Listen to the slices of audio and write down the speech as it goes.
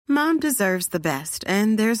Mom deserves the best,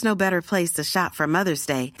 and there's no better place to shop for Mother's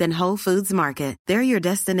Day than Whole Foods Market. They're your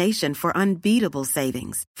destination for unbeatable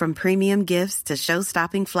savings, from premium gifts to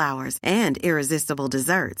show-stopping flowers and irresistible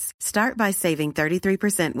desserts. Start by saving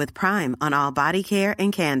 33% with Prime on all body care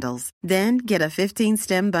and candles. Then get a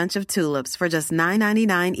 15-stem bunch of tulips for just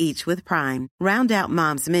 $9.99 each with Prime. Round out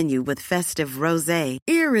Mom's menu with festive rosé,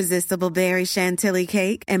 irresistible berry chantilly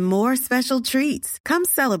cake, and more special treats. Come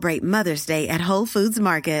celebrate Mother's Day at Whole Foods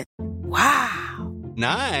Market. Wow.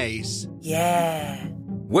 Nice. Yeah.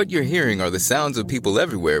 What you're hearing are the sounds of people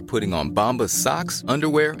everywhere putting on Bombas socks,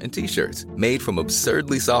 underwear, and T-shirts made from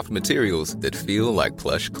absurdly soft materials that feel like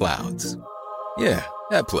plush clouds. Yeah,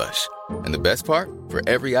 that plush. And the best part? For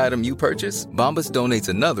every item you purchase, Bombas donates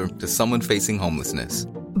another to someone facing homelessness.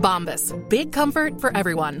 Bombas. Big comfort for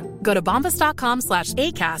everyone. Go to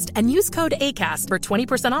bombas.com/ACAST and use code ACAST for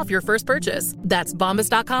 20% off your first purchase. That's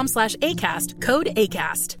bombas.com/ACAST. Code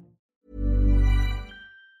ACAST.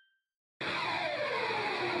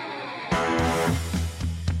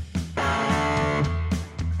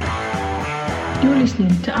 You're listening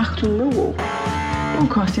to Achtung Millwall,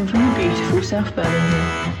 broadcasting from the beautiful South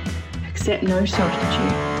Birmingham. Accept no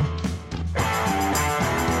substitute.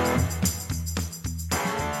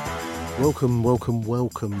 Welcome,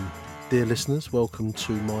 dear listeners. Welcome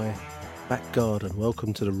to my back garden.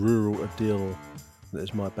 Welcome to the rural idyll that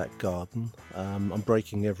is my back garden. I'm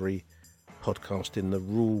breaking every podcast in the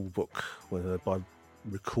rule book by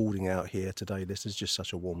recording out here today. This is just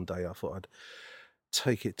such a warm day. I thought I'd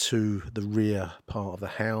take it to the rear part of the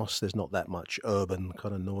house. There's not that much urban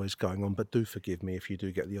kind of noise going on, but do forgive me if you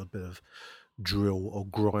do get the odd bit of drill or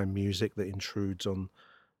grime music that intrudes on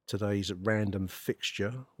today's random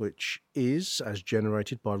fixture, which is as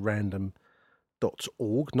generated by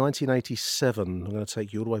random.org. 1987. I'm going to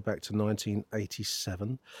take you all the way back to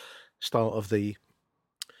 1987, start of the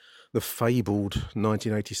fabled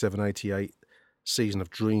 1987-88 season of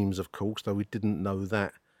dreams, of course, though we didn't know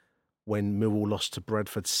that when Millwall lost to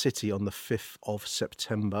Bradford City on the 5th of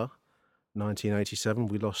September 1987.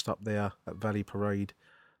 We lost up there at Valley Parade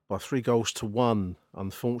by 3-1,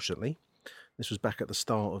 unfortunately. This was back at the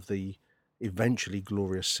start of the eventually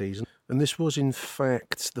glorious season. And this was, in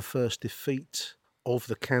fact, the first defeat of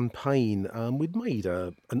the campaign. We'd made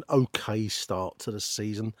an okay start to the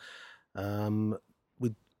season.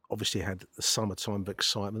 We'd obviously had the summertime of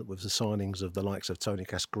excitement with the signings of the likes of Tony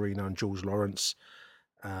Cascarino and George Lawrence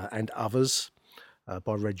and others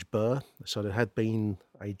by Reg Burr. So there had been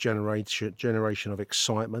a generation of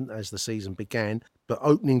excitement as the season began. But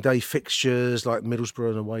opening day fixtures like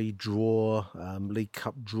Middlesbrough and away draw, League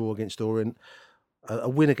Cup draw against Orient, a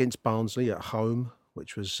win against Barnsley at home,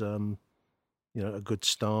 which was a good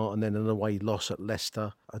start, and then an away loss at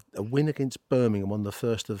Leicester, a win against Birmingham on the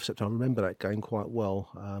 1st of September. I remember that game quite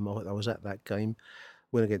well. I was at that game,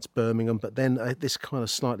 win against Birmingham, but then this kind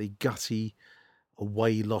of slightly gutty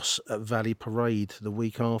away loss at Valley Parade the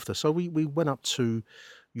week after. So we went up to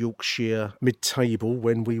Yorkshire mid-table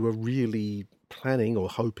when we were really planning or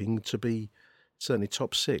hoping to be certainly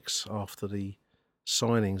top six after the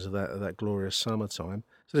signings of that glorious summertime.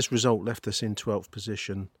 So this result left us in 12th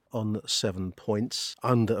position on 7 points,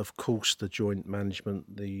 under, of course, the joint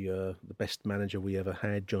management, the best manager we ever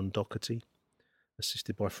had, John Docherty,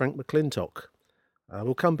 assisted by Frank McClintock.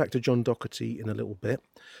 We'll come back to John Docherty in a little bit.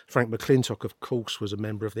 Frank McClintock, of course, was a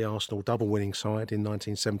member of the Arsenal double-winning side in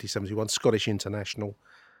 1970-71, Scottish international,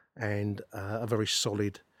 and a very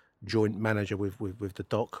solid joint manager with the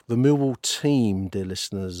Doc. The Millwall team, dear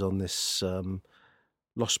listeners, on this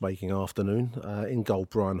loss-making afternoon, in goal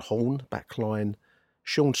Brian Horn, backline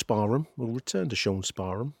Sean Sparham. We'll return to Sean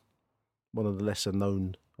Sparham, one of the lesser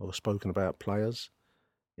known or spoken about players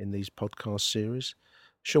in these podcast series.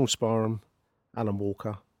 Sean Sparham, Alan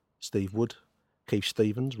Walker, Steve Wood, Keith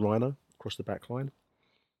Stevens, Rhino, across the back line.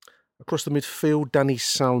 Across the midfield, Danny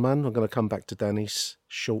Salman. I'm going to come back to Danny's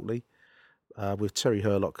shortly. With Terry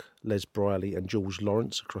Hurlock, Les Briley and George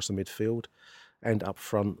Lawrence across the midfield. And up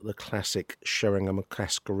front, the classic Sheringham and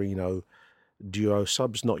Cascarino duo.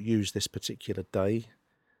 Subs not used this particular day,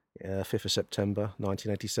 5th of September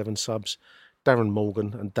 1987. Subs, Darren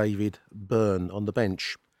Morgan and David Byrne on the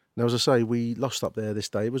bench. Now, as I say, we lost up there this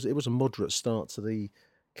day. It was a moderate start to the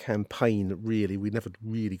campaign, really. We never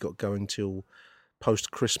really got going till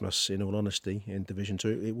post-Christmas, in all honesty, in Division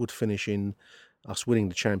 2. It would finish in us winning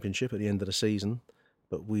the championship at the end of the season,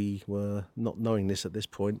 but we were not knowing this at this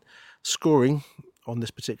point. Scoring on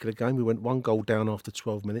this particular game, we went 1 goal down after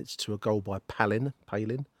 12 minutes to a goal by Palin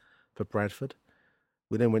for Bradford.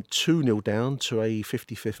 We then went 2-0 down to a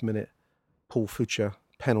 55th minute Paul Futcher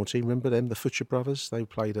penalty. Remember them, the Futcher brothers? They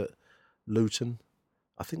played at Luton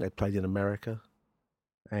I think they played in America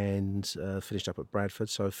and finished up at Bradford.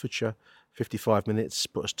 So Futscher, 55 minutes,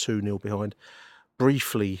 put us 2-0 behind.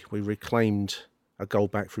 Briefly, we reclaimed a goal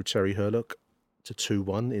back through Terry Hurlock to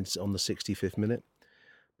 2-1 on the 65th minute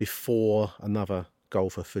before another goal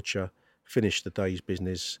for Futscher finished the day's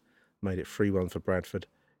business, made it 3-1 for Bradford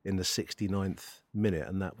in the 69th minute,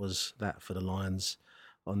 and that was that for the Lions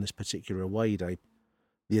on this particular away day.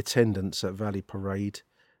 The attendance at Valley Parade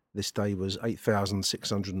this day was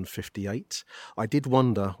 8,658. I did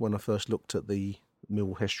wonder when I first looked at the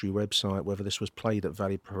Millwall History website whether this was played at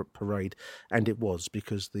Valley Parade, and it was,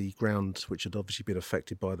 because the ground, which had obviously been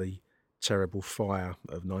affected by the terrible fire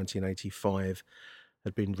of 1985,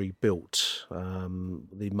 had been rebuilt.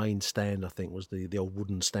 The main stand, I think, was the old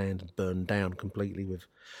wooden stand, burned down completely with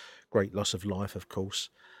great loss of life, of course.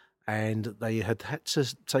 And they had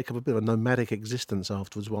to take up a bit of a nomadic existence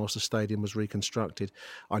afterwards whilst the stadium was reconstructed.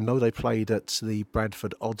 I know they played at the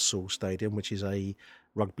Bradford Odsal Stadium, which is a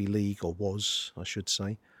rugby league, or was, I should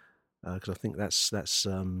say, because I think that's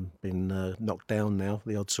been knocked down now,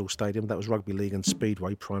 the Odsal Stadium. That was rugby league and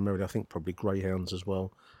speedway primarily, I think probably greyhounds as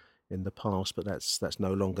well in the past, but that's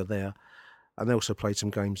no longer there. And they also played some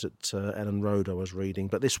games at Ellen Road, I was reading.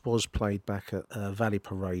 But this was played back at Valley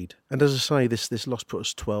Parade. And as I say, this loss put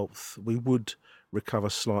us 12th. We would recover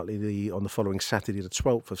slightly on the following Saturday, the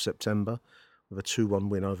 12th of September, with a 2-1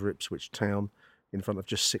 win over Ipswich Town in front of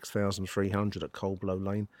just 6,300 at Coldblow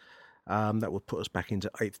Lane. That would put us back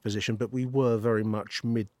into 8th position. But we were very much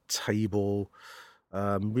mid-table,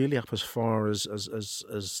 really up as far as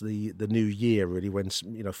the new year, really, when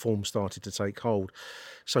form started to take hold.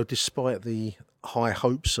 So despite the high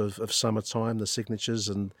hopes of summertime, the signatures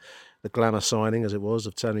and the glamour signing, as it was,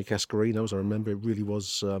 of Tony Cascarino, as I remember, it really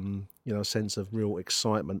was a sense of real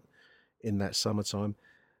excitement in that summertime.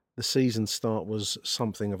 The season start was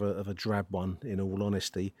something of a drab one, in all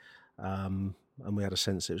honesty, and we had a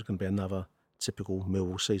sense it was going to be another typical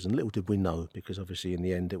Millwall season. Little did we know, because obviously in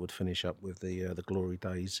the end it would finish up with the glory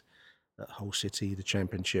days at Hull City, the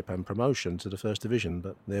Championship and promotion to the First Division.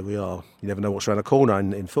 But there we are. You never know what's around the corner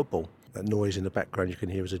in football. That noise in the background you can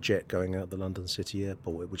hear is a jet going out the London City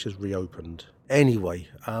Airport, which has reopened. Anyway,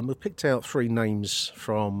 we've picked out 3 names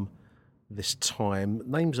from this time,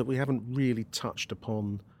 names that we haven't really touched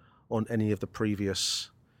upon on any of the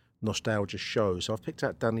previous nostalgia shows. So I've picked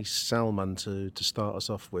out Danny Salman to start us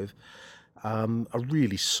off with. A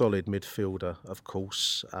really solid midfielder, of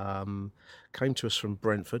course. Came to us from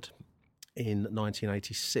Brentford in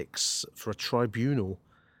 1986 for a tribunal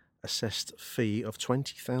assessed fee of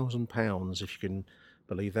 £20,000, if you can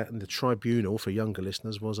believe that. And the tribunal, for younger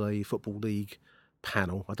listeners, was a Football League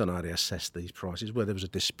panel. I don't know how they assessed these prices, where there was a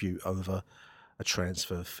dispute over a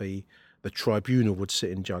transfer fee. The tribunal would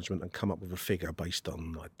sit in judgment and come up with a figure based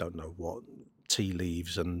on, I don't know what, tea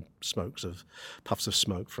leaves and puffs of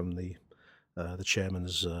smoke from the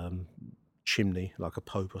chairman's chimney, like a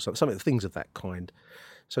pope or something, things of that kind.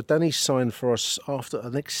 So Danny signed for us after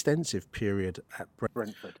an extensive period at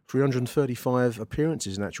Brentford. 335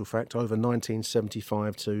 appearances, in actual fact, over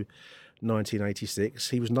 1975 to 1986.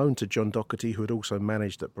 He was known to John Docherty, who had also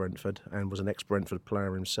managed at Brentford and was an ex-Brentford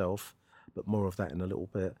player himself, but more of that in a little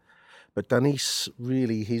bit. But Danny's,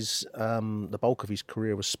 really, the bulk of his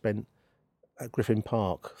career was spent at Griffin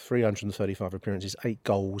Park. 335 appearances, 8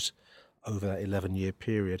 goals over that 11-year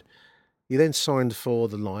period. He then signed for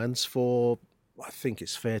the Lions for, I think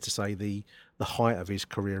it's fair to say, the height of his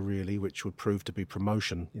career, really, which would prove to be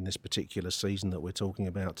promotion in this particular season that we're talking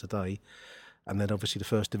about today. And then obviously the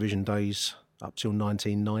First Division days up till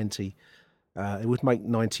 1990. It would make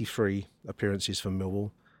 93 appearances for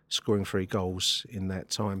Millwall, scoring 3 goals in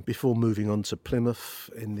that time, before moving on to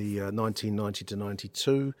Plymouth in the 1990 to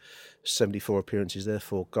 92. 74 appearances there,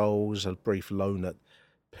 4 goals, a brief loan at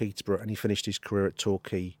Peterborough, and he finished his career at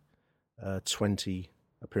Torquay, 20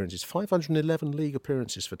 appearances, 511 league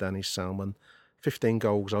appearances for Danny Salman, 15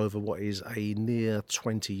 goals over what is a near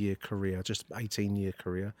 20-year career, just 18-year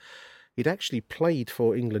career. He'd actually played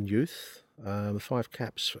for England Youth, 5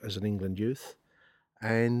 caps as an England Youth,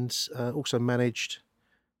 and also managed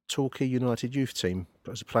Torquay United youth team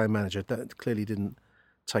as a player manager. That clearly didn't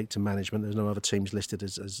take to management. There's no other teams listed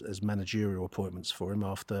as managerial appointments for him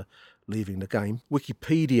after leaving the game.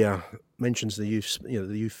 Wikipedia mentions the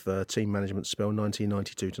youth team management spell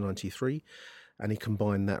 1992 to 93, and he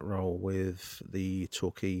combined that role with the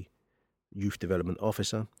Torquay youth development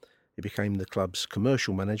officer. He became the club's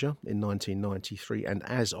commercial manager in 1993, and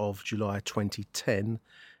as of July 2010,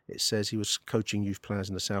 it says he was coaching youth players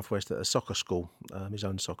in the Southwest at a soccer school, his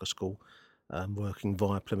own soccer school, working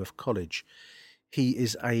via Plymouth College. He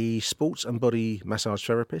is a sports and body massage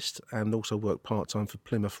therapist and also worked part-time for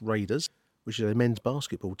Plymouth Raiders, which is a men's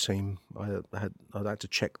basketball team. I'd had to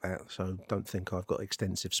check that, so don't think I've got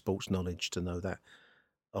extensive sports knowledge to know that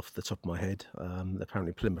off the top of my head.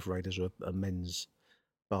 Apparently Plymouth Raiders are a men's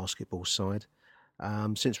basketball side.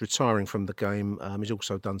 Since retiring from the game, he's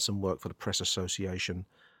also done some work for the Press Association,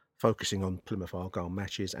 focusing on Plymouth Argyle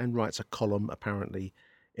matches, and writes a column, apparently,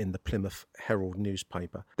 in the Plymouth Herald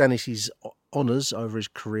newspaper. Dennis's honours over his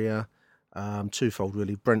career, twofold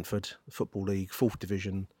really. Brentford Football League 4th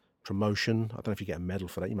Division promotion. I don't know if you get a medal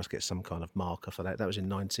for that. You must get some kind of marker for that. That was in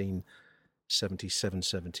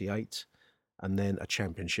 1977-78. And then a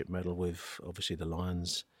championship medal with, obviously, the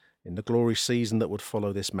Lions in the glory season that would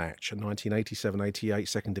follow this match. A 1987-88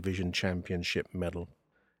 2nd Division championship medal.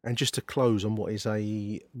 And just to close on what is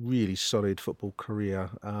a really solid football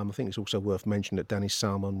career, I think it's also worth mentioning that Danny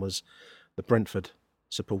Salman was the Brentford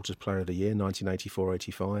Supporters Player of the Year,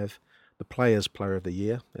 1984-85, the Players Player of the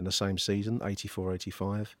Year in the same season,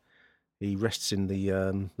 84-85. He resides in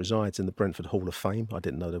the Brentford Hall of Fame. I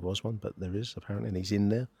didn't know there was one, but there is apparently, and he's in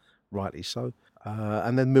there, rightly so.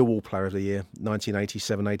 And then Millwall Player of the Year,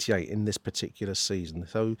 1987-88, in this particular season.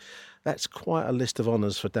 So that's quite a list of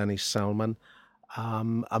honours for Danny Salman.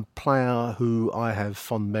 A player who I have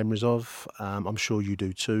fond memories of. I'm sure you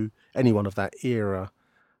do too. Anyone of that era,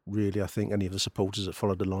 really, I think any of the supporters that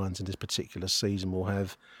followed the Lions in this particular season will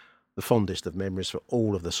have the fondest of memories for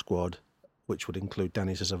all of the squad, which would include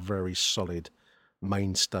Danny's as a very solid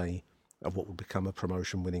mainstay of what would become a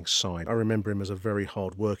promotion-winning side. I remember him as a very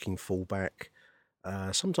hard-working fullback.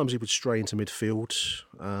 Sometimes he would stray into midfield.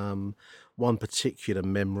 One particular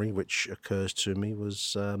memory which occurs to me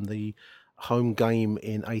was the home game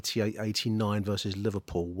in 88-89 versus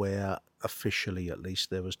Liverpool, where officially at least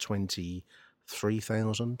there was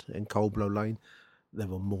 23,000 in Coldblow Lane. There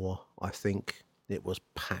were more, I think. It was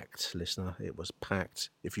packed, listener. It was packed.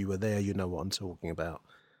 If you were there, you know what I'm talking about.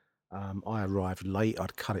 I arrived late.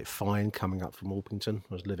 I'd cut it fine coming up from Orpington.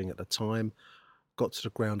 I was living at the time. Got to the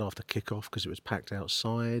ground after kick-off because it was packed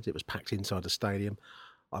outside. It was packed inside the stadium.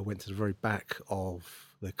 I went to the very back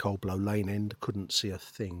of the Coldblow Lane end. Couldn't see a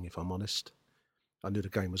thing, if I'm honest. I knew the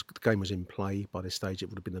game was in play by this stage. It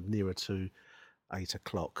would have been nearer to 8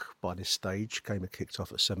 o'clock by this stage. Game had kicked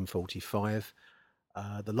off at 7:45.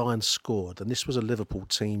 The Lions scored, and this was a Liverpool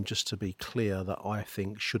team, just to be clear, that I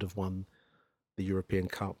think should have won the European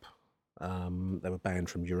Cup. They were banned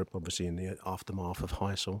from Europe, obviously, in the aftermath of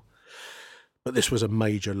Heysel. But this was a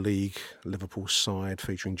major league Liverpool side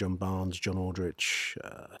featuring John Barnes, John Aldrich,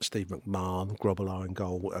 Steve McMahon, Grobbelaar in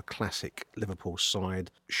goal. A classic Liverpool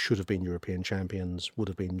side. Should have been European champions, would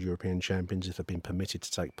have been European champions if they'd been permitted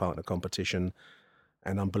to take part in a competition.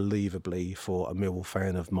 And unbelievably, for a Millwall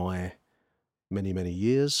fan of my many, many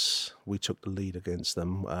years, we took the lead against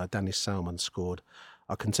them. Danny Salman scored.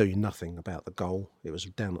 I can tell you nothing about the goal. It was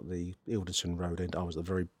down at the Ilderton Road end. I was at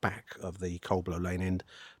the very back of the Coldblow Lane end,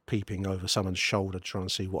 peeping over someone's shoulder to try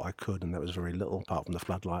and see what I could, and that was very little, apart from the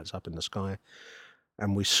floodlights up in the sky.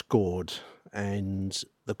 And we scored, and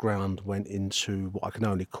the ground went into what I can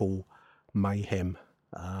only call mayhem.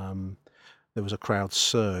 There was a crowd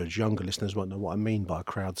surge. Younger listeners won't know what I mean by a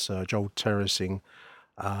crowd surge. Old terracing.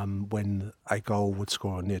 When a goal would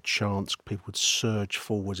score a near chance, people would surge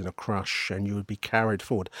forwards in a crush and you would be carried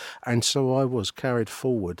forward. And so I was carried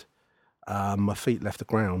forward. My feet left the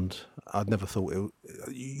ground. I'd never thought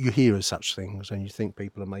you hear of such things and you think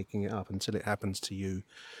people are making it up. Until it happens to you,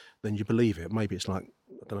 then you believe it. Maybe it's like,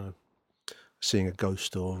 I don't know, seeing a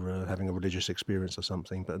ghost or having a religious experience or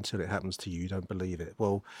something. But until it happens to you, you don't believe it.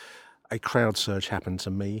 Well, a crowd surge happened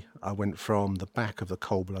to me. I went from the back of the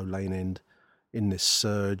Coldblow Lane end in this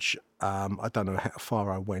surge. I don't know how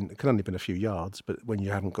far I went. It could only have been a few yards, but when you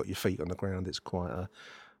haven't got your feet on the ground, it's quite a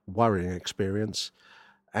worrying experience.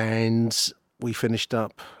 And we finished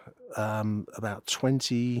up about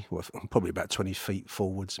 20, well, probably about 20 feet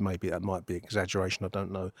forwards. Maybe that might be exaggeration, I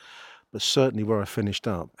don't know. But certainly where I finished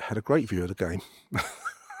up, I had a great view of the game. I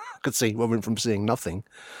could see, well, went from seeing nothing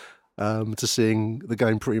to seeing the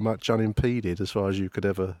game pretty much unimpeded, as far as you could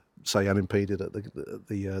ever say unimpeded at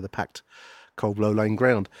the packed Coldblow Lane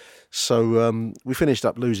ground. So we finished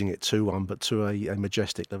up losing it 2-1, but to a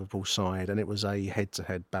majestic Liverpool side, and it was a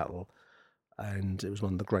head-to-head battle, and it was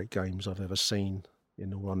one of the great games I've ever seen,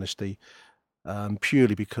 in all honesty,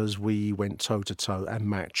 purely because we went toe-to-toe and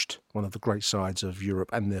matched one of the great sides of Europe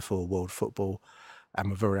and therefore world football, and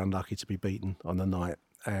were very unlucky to be beaten on the night.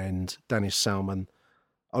 And Danny Salman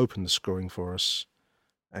opened the scoring for us,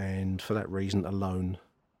 and for that reason alone,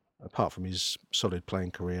 apart from his solid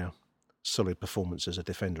playing career, solid performance as a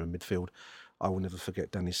defender in midfield, I will never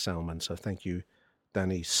forget Danny Salman. So thank you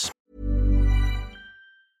Danny's.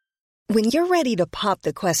 When you're ready to pop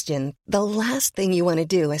the question, the last thing you want to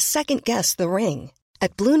do is second-guess the ring.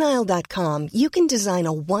 At BlueNile.com, you can design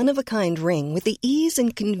a one-of-a-kind ring with the ease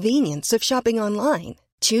and convenience of shopping online.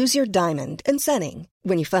 Choose your diamond and setting.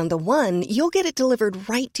 When you find the one, you'll get it delivered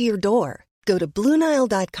right to your door. Go to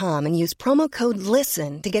BlueNile.com and use promo code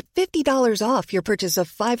LISTEN to get $50 off your purchase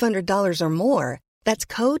of $500 or more. That's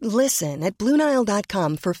code LISTEN at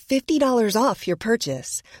BlueNile.com for $50 off your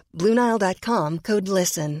purchase. BlueNile.com, code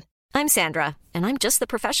LISTEN. I'm Sandra, and I'm just the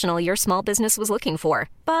professional your small business was looking for.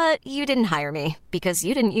 But you didn't hire me because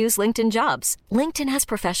you didn't use LinkedIn Jobs. LinkedIn has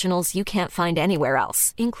professionals you can't find anywhere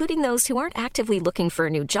else, including those who aren't actively looking for a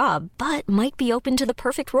new job, but might be open to the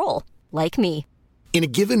perfect role, like me. In a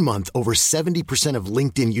given month, over 70% of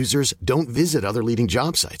LinkedIn users don't visit other leading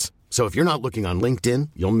job sites. So if you're not looking on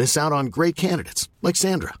LinkedIn, you'll miss out on great candidates like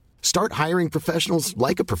Sandra. Start hiring professionals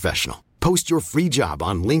like a professional. Post your free job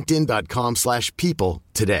on linkedin.com/people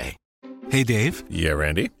today. Hey, Dave. Yeah,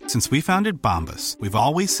 Randy. Since we founded Bombas, we've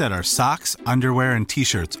always said our socks, underwear, and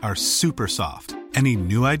T-shirts are super soft. Any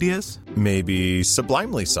new ideas? Maybe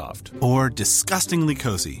sublimely soft. Or disgustingly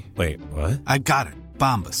cozy. Wait, what? I got it.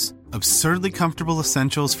 Bombas. Absurdly comfortable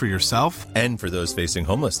essentials for yourself and for those facing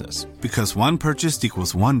homelessness. Because one purchased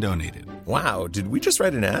equals one donated. Wow, did we just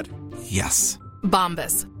write an ad? Yes.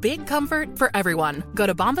 Bombas. Big comfort for everyone. Go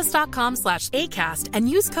to bombas.com/ACAST and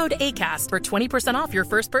use code ACAST for 20% off your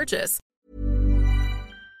first purchase.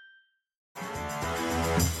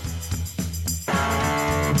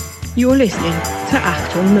 You're listening to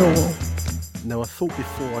Achtung Millwall. Now, I thought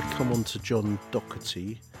before I'd come on to John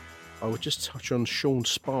Docherty, I would just touch on Sean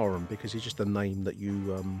Sparham, because he's just a name that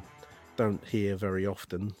you don't hear very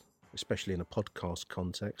often, especially in a podcast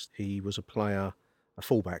context. He was a player, a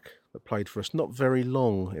fullback, that played for us not very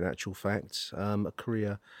long, in actual fact. A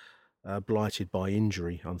career blighted by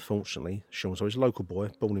injury, unfortunately. Sean, so he's a local boy,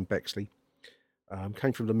 born in Bexley.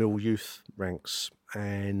 Came from the Mill youth ranks,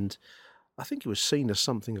 and I think he was seen as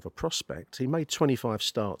something of a prospect. He made 25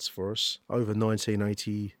 starts for us over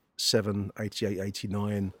 1987, 88,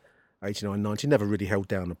 89, 89, 90. Never really held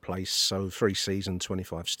down a place, so 3 seasons,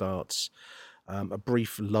 25 starts. A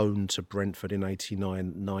brief loan to Brentford in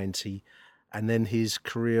 89, 90. And then his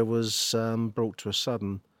career was brought to a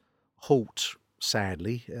sudden halt,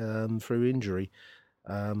 sadly, through injury.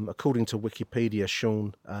 According to Wikipedia,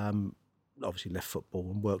 Sean obviously left football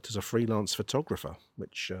and worked as a freelance photographer,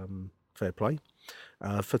 which, fair play,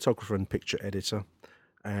 photographer and picture editor.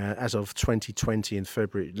 As of 2020, in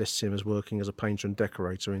February, it lists him as working as a painter and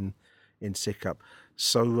decorator in Sidcup.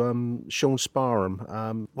 So Sean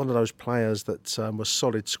Sparham, one of those players that was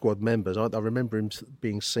solid squad members. I remember him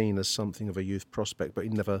being seen as something of a youth prospect, but he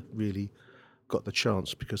never really got the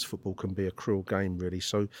chance because football can be a cruel game, really.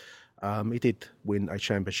 So he did win a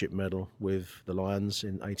championship medal with the Lions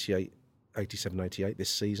in 87-88 this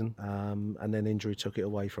season, and then injury took it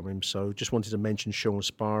away from him. So just wanted to mention Sean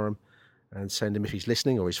Sparham and send him, if he's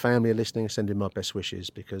listening or his family are listening, send him my best wishes,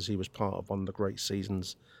 because he was part of one of the great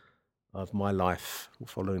seasons of my life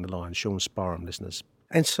following the Lions. Sean Sparham, listeners.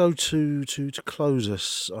 And so to close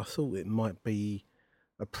us, I thought it might be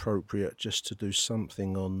appropriate just to do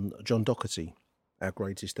something on John Docherty, our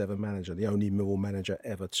greatest ever manager, the only Millwall manager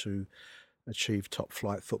ever to achieve top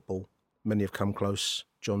flight football. Many have come close.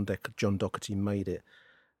 John Docherty made it.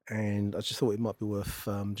 And I just thought it might be worth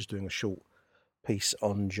just doing a short piece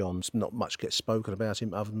on John. Not much gets spoken about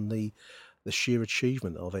him other than the sheer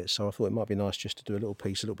achievement of it. So I thought it might be nice just to do a little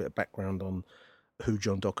piece, a little bit of background on who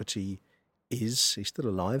John Docherty is. He's still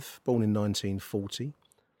alive, born in 1940,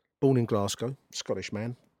 born in Glasgow, Scottish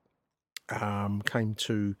man. Came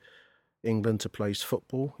to England to play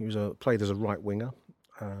football. He was played as a right winger,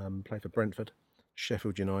 played for Brentford,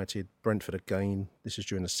 Sheffield United, Brentford again. This is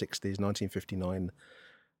during the 60s, 1959.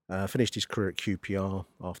 Finished his career at QPR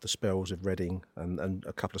after spells with Reading and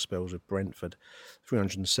a couple of spells with Brentford.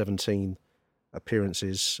 317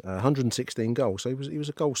 appearances, 116 goals. So he was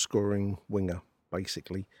a goal-scoring winger,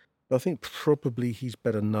 basically. But I think probably he's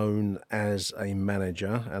better known as a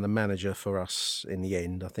manager, and a manager for us in the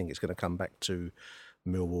end. I think it's going to come back to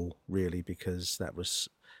Millwall, really, because that was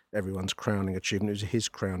everyone's crowning achievement. It was his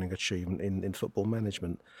crowning achievement in football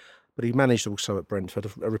management. But he managed also at Brentford,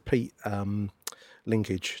 a repeat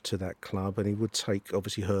linkage to that club, and he would take,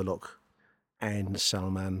 obviously, Hurlock and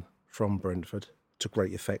Salman from Brentford to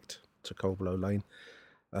great effect to Coldblow Lane.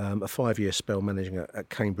 A 5-year spell managing at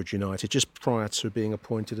Cambridge United, just prior to being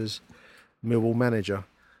appointed as Millwall manager.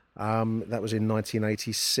 That was in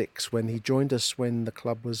 1986, when he joined us when the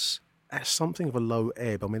club was at something of a low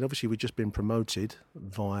ebb. I mean, obviously, we'd just been promoted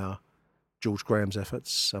via George Graham's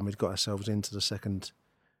efforts, and we'd got ourselves into the second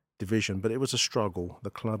division. But it was a struggle. The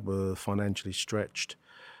club were financially stretched.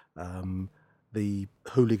 The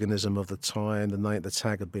hooliganism of the time, the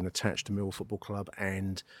tag had been attached to Millwall Football Club,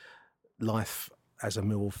 and life as a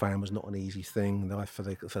Millwall fan was not an easy thing. Life for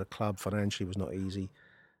the club financially was not easy.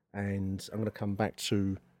 And I'm going to come back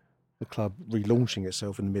to the club relaunching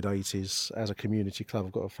itself in the mid-80s as a community club.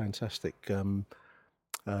 I've got a fantastic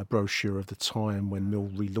brochure of the time when Mill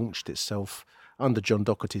relaunched itself under John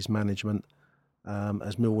Docherty's management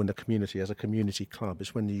as Mill in the community, as a community club.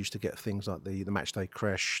 It's when you used to get things like the Matchday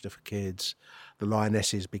Creche for kids. The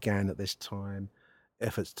Lionesses began at this time.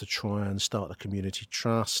 Efforts to try and start a community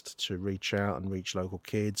trust to reach out and reach local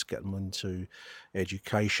kids, get them into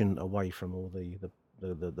education away from all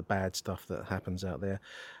the bad stuff that happens out there.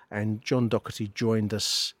 And John Docherty joined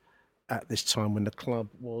us at this time when the club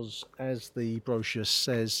was, as the brochure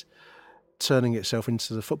says, turning itself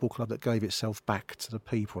into the football club that gave itself back to the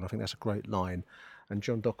people. And I think that's a great line. And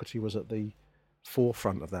John Docherty was at the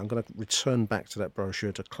forefront of that. I'm going to return back to that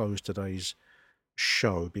brochure to close today's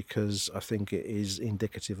show, because I think it is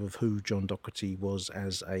indicative of who John Docherty was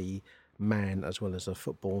as a man as well as a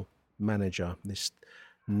football manager. This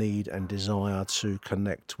need and desire to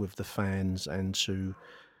connect with the fans and to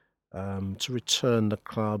return the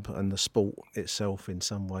club and the sport itself in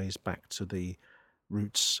some ways back to the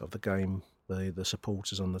roots of the game, the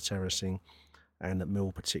supporters on the terracing, and at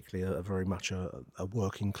Mill particularly a very much a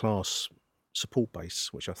working class support base,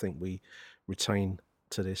 which I think we retain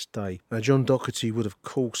to this day. Now, John Docherty would of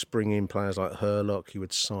course bring in players like Hurlock. He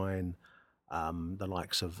would sign the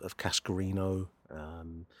likes of Cascarino,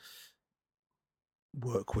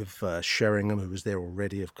 work with Sheringham, who was there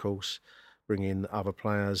already, of course, bring in other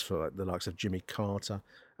players for the likes of Jimmy Carter,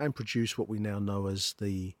 and produce what we now know as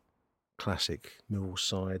the classic Millwall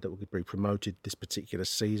side that would be promoted this particular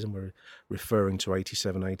season. We're referring to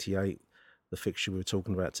 87-88, the fixture we were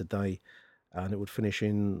talking about today, and it would finish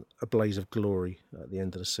in a blaze of glory at the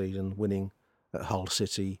end of the season, winning at Hull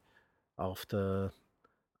City after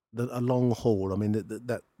a long haul. I mean,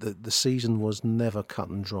 the season was never cut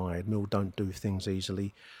and dried. Mill don't do things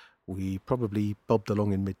easily. We probably bobbed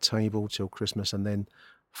along in mid-table till Christmas, and then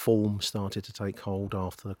form started to take hold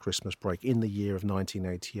after the Christmas break in the year of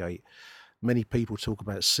 1988. Many people talk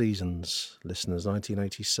about seasons, listeners,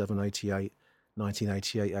 1987, 88,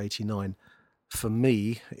 1988, 89. For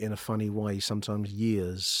me, in a funny way, sometimes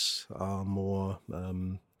years are more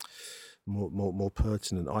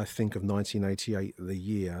pertinent. I think of 1988, the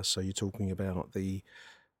year, so you're talking about the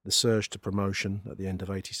surge to promotion at the end of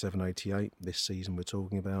 87-88, this season we're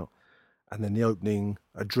talking about, and then the opening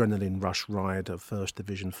adrenaline rush ride of First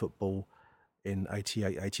Division football in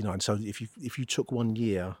 88-89. So if you took one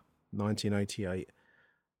year, 1988,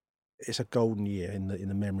 it's a golden year in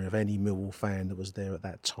the memory of any Millwall fan that was there at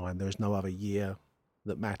that time. There is no other year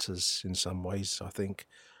that matters in some ways, I think,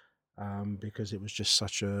 because it was just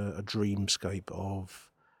such a dreamscape of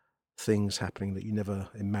things happening that you never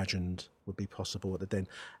imagined would be possible at the den.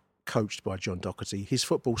 Coached by John Docherty. His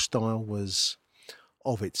football style was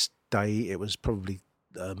of its day. It was probably,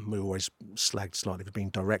 we always slagged slightly for being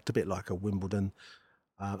direct, a bit like a Wimbledon.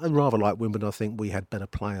 And rather like Wimbledon, I think we had better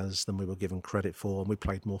players than we were given credit for, and we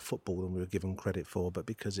played more football than we were given credit for. But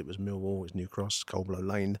because it was Millwall, it was New Cross, Coldblow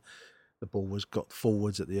Lane, the ball was got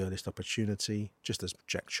forwards at the earliest opportunity, just as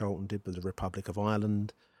Jack Charlton did with the Republic of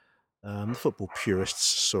Ireland. The football purists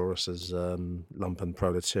saw us as lumpen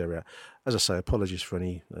proletariat. As I say, apologies for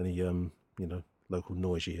any local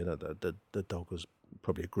noise you hear. The dog was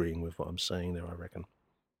probably agreeing with what I'm saying there, I reckon.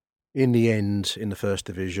 In the end, in the First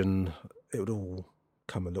Division, it would all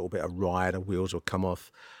come a little bit awry. The wheels would come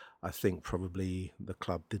off. I think probably the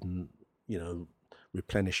club didn't,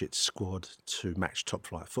 replenish its squad to match top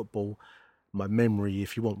flight football. My memory,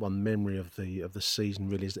 if you want one memory of the season,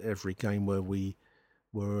 really is every game where we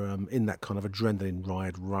were in that kind of adrenaline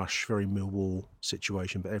ride rush, very Millwall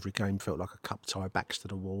situation, but every game felt like a cup tie, backs to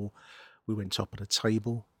the wall. We went top of the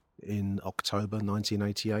table in October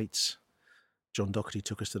 1988. John Docherty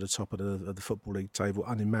took us to the top of the Football League table,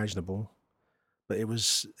 unimaginable. But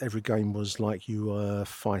every game was like you were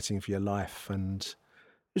fighting for your life, and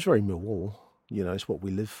it was very Millwall. It's what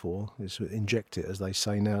we live for. It's inject it, as they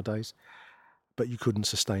say nowadays. But you couldn't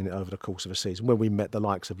sustain it over the course of a season. When we met the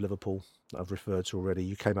likes of Liverpool, I've referred to already,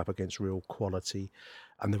 you came up against real quality,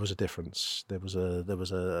 and there was a difference. There was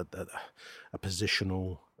a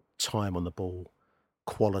positional time on the ball,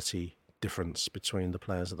 quality difference between the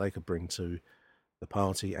players that they could bring to the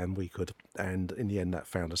party and we could. And in the end, that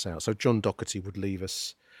found us out. So John Docherty would leave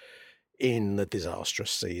us in the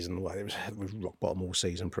disastrous season. Well, it was rock bottom all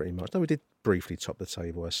season pretty much. No, we did briefly top the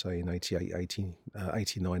table, I say, in 89,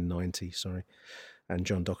 90, sorry. And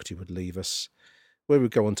John Docherty would leave us. We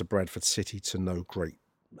would go on to Bradford City to no great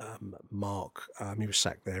mark. He was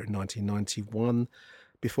sacked there in 1991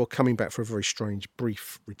 before coming back for a very strange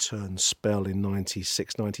brief return spell in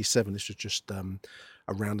 96, 97. This was just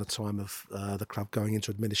around the time of the club going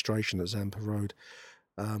into administration at Zampa Road.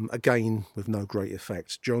 Again, with no great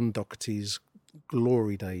effect. John Docherty's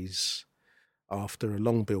glory days after a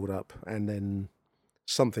long build-up and then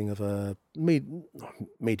something of a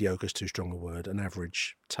mediocre is too strong a word, an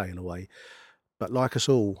average tail away. But like us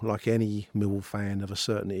all, like any Millwall fan of a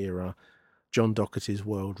certain era, John Docherty's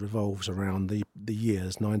world revolves around the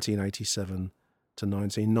years 1987 to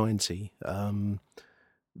 1990.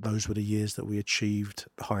 Those were the years that we achieved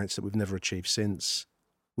heights that we've never achieved since.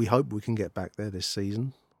 We hope we can get back there this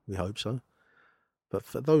season. We hope so. But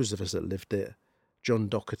for those of us that lived it, John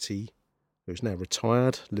Docherty, who's now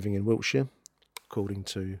retired, living in Wiltshire, according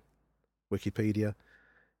to Wikipedia,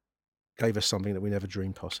 gave us something that we never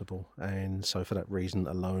dreamed possible. And so for that reason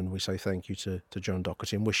alone, we say thank you to John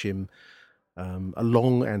Docherty and wish him a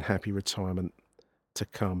long and happy retirement to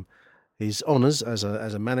come. His honours as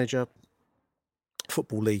a manager,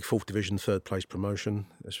 Football League 4th Division 3rd place promotion.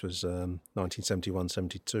 This was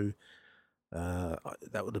 1971-72.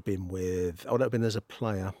 That would have been that would have been as a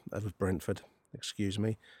player with Brentford, excuse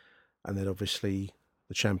me. And then obviously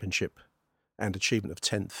the championship and achievement of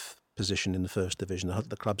 10th position in the 1st Division,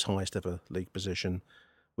 the club's highest ever league position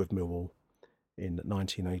with Millwall in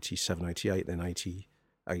 1987-88, then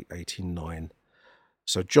 88-89.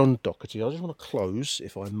 So John Docherty, I just want to close,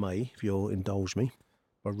 if I may, if you'll indulge me,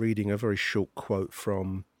 by reading a very short quote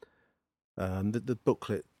from the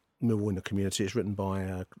booklet Millwall in the Community. It's written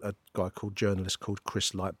by a journalist called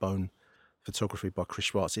Chris Lightbone, photography by Chris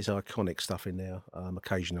Schwartz. It's iconic stuff in there.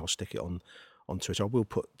 Occasionally I'll stick it on Twitter. I will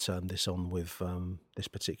put this on with this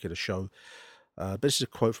particular show. But this is a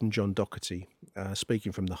quote from John Docherty,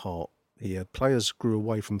 speaking from the heart here. Players grew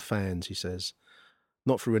away from fans, he says,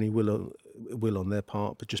 not through any will on their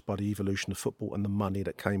part, but just by the evolution of football and the money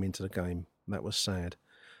that came into the game. And that was sad.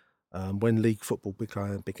 When league football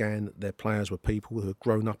began, their players were people who had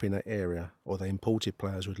grown up in that area, or they imported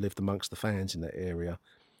players who had lived amongst the fans in that area.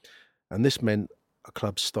 And this meant a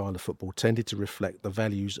club's style of football tended to reflect the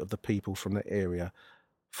values of the people from that area.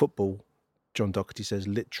 Football, John Docherty says,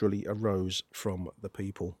 literally arose from the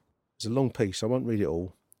people. It's a long piece, I won't read it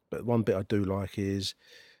all, but one bit I do like is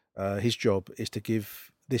his job is to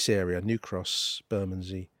give this area, New Cross,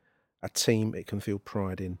 Bermondsey, a team it can feel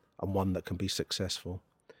pride in and one that can be successful.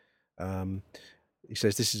 He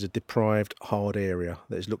says this is a deprived, hard area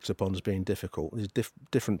that is looked upon as being difficult. There's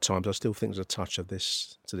different times. I still think there's a touch of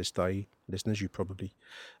this to this day. Listeners, you probably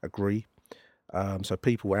agree. So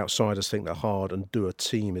people, outsiders, think that hard and doer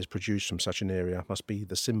team is produced from such an area must be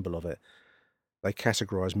the symbol of it. They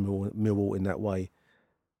categorise Millwall in that way.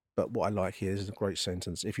 But what I like here is a great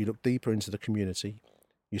sentence. If you look deeper into the community,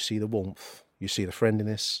 you see the warmth, you see the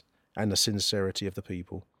friendliness and the sincerity of the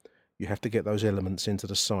people. You have to get those elements into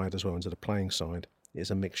the side as well, into the playing side. It's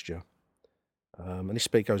a mixture. And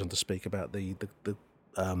he goes on to speak about the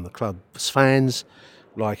club's fans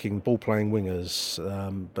liking ball-playing wingers,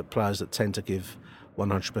 but players that tend to give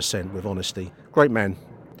 100% with honesty. Great man,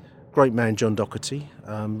 John Docherty.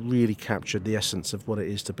 Really captured the essence of what it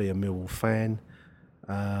is to be a Millwall fan.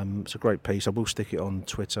 It's a great piece. I will stick it on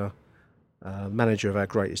Twitter. Manager of our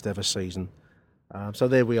greatest ever season. So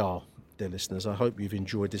there we are, dear listeners. I hope you've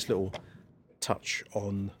enjoyed this little touch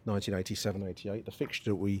on 1987-88, the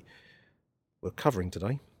fixture that we were covering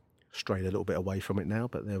today. Strayed a little bit away from it now,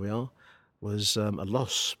 but there we are. Was a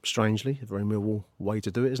loss, strangely, a very Millwall way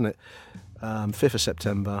to do it, isn't it? 5th of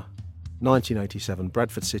September 1987,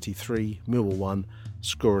 Bradford City 3, Millwall 1,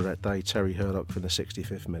 scorer that day, Terry Hurlock from the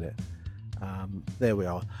 65th minute. There we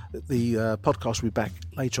are. The podcast will be back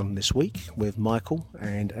later on this week with Michael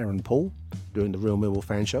and Aaron Paul doing the Real Millwall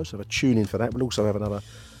Fan Show, so have a tune in for that. We'll also have another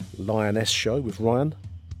Lioness show with Ryan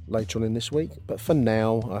later on in this week. But for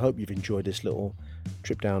now, I hope you've enjoyed this little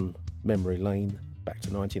trip down memory lane back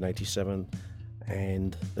to 1987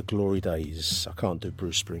 and the glory days. I can't do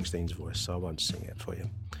Bruce Springsteen's voice, so I won't sing it for you.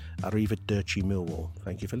 Arrivederci Millwall.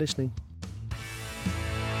 Thank you for listening.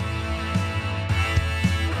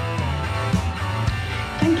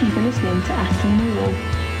 Thank you for listening to After Millwall.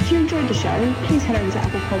 If you enjoyed the show, please head over to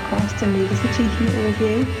Apple Podcasts and leave us a cheeky little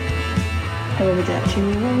review. Arrivederci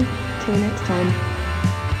Millwall. Till next time.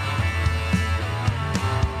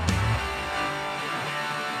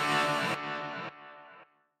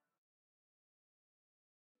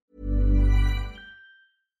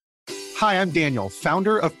 Hi, I'm Daniel,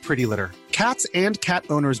 founder of Pretty Litter. Cats and cat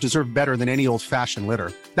owners deserve better than any old-fashioned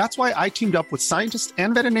litter. That's why I teamed up with scientists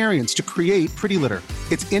and veterinarians to create Pretty Litter.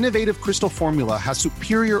 Its innovative crystal formula has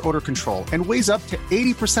superior odor control and weighs up to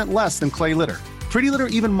 80% less than clay litter. Pretty Litter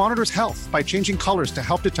even monitors health by changing colors to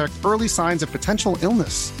help detect early signs of potential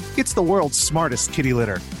illness. It's the world's smartest kitty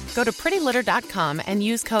litter. Go to prettylitter.com and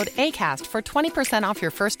use code ACAST for 20% off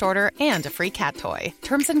your first order and a free cat toy.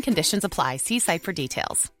 Terms and conditions apply. See site for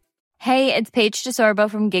details. Hey, it's Paige DeSorbo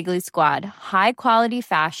from Giggly Squad. High quality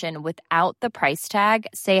fashion without the price tag.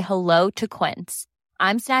 Say hello to Quince.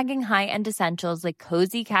 I'm snagging high-end essentials like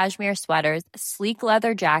cozy cashmere sweaters, sleek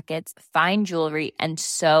leather jackets, fine jewelry, and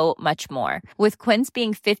so much more. With Quince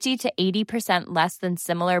being 50 to 80% less than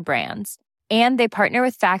similar brands. And they partner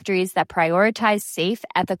with factories that prioritize safe,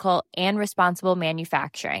 ethical, and responsible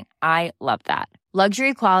manufacturing. I love that.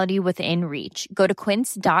 Luxury quality within reach. Go to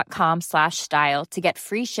quince.com/style to get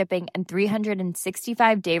free shipping and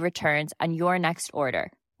 365-day returns on your next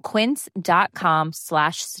order.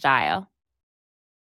 Quince.com/style.